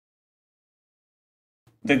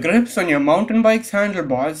The grips on your mountain bike's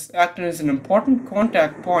handlebars act as an important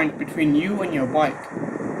contact point between you and your bike,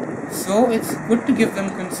 so it's good to give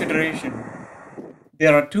them consideration.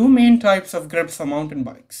 There are two main types of grips for mountain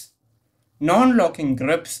bikes: non-locking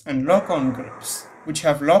grips and lock-on grips, which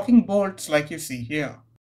have locking bolts like you see here.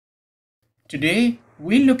 Today,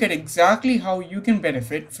 we'll look at exactly how you can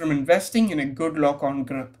benefit from investing in a good lock-on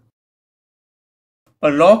grip. A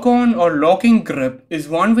lock-on or locking grip is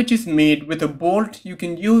one which is made with a bolt you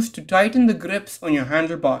can use to tighten the grips on your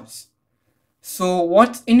handlebars. So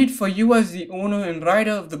what's in it for you as the owner and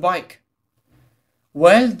rider of the bike?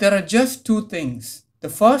 Well, there are just two things. The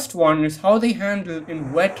first one is how they handle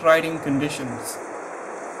in wet riding conditions.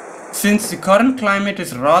 Since the current climate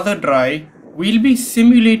is rather dry, we'll be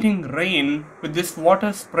simulating rain with this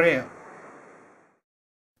water sprayer.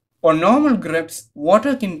 On normal grips,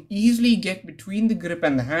 water can easily get between the grip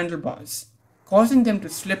and the handlebars, causing them to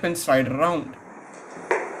slip and slide around,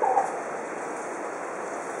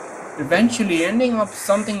 eventually ending up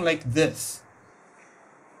something like this.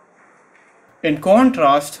 In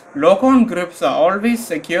contrast, lock-on grips are always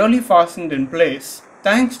securely fastened in place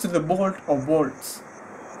thanks to the bolt or bolts.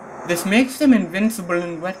 This makes them invincible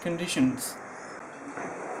in wet conditions.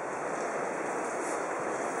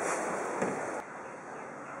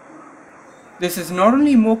 This is not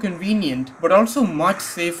only more convenient but also much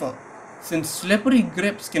safer, since slippery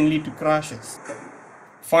grips can lead to crashes.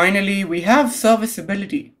 Finally, we have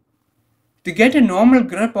serviceability. To get a normal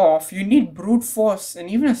grip off, you need brute force and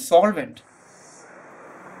even a solvent.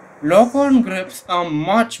 Lock-on grips are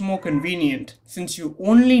much more convenient since you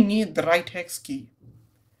only need the right hex key.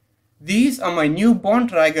 These are my new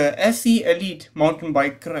Bontrager SE Elite mountain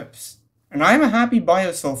bike grips, and I'm a happy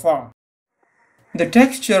buyer so far. The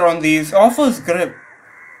texture on these offers grip,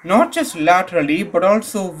 not just laterally but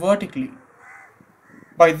also vertically.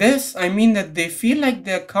 By this I mean that they feel like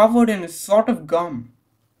they're covered in a sort of gum.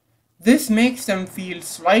 This makes them feel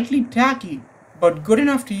slightly tacky but good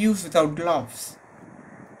enough to use without gloves.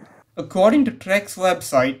 According to Trek's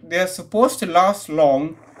website, they are supposed to last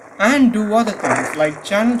long and do other things like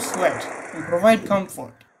channel sweat and provide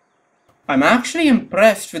comfort. I'm actually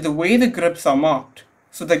impressed with the way the grips are marked,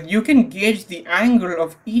 so that you can gauge the angle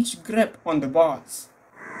of each grip on the bars.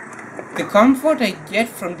 The comfort I get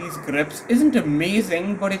from these grips isn't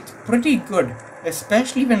amazing, but it's pretty good,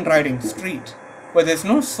 especially when riding street, where there's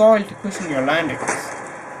no soil to cushion your landings.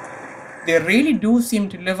 They really do seem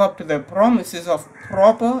to live up to their promises of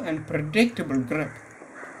proper and predictable grip.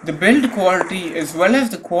 The build quality as well as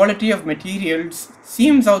the quality of materials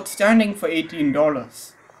seems outstanding for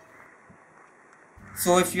 $18.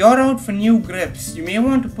 So if you're out for new grips, you may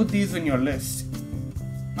want to put these on your list.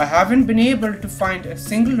 I haven't been able to find a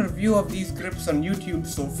single review of these grips on YouTube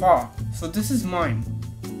so far, so this is mine.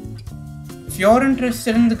 If you're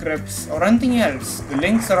interested in the grips or anything else, the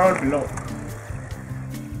links are all below.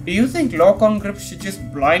 Do you think lock-on grips should just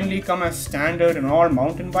blindly come as standard in all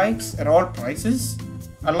mountain bikes at all prices?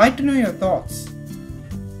 I'd like to know your thoughts.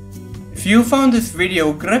 If you found this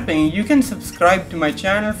video gripping, you can subscribe to my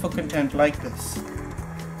channel for content like this.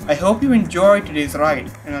 I hope you enjoyed today's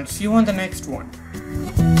ride, and I'll see you on the next one.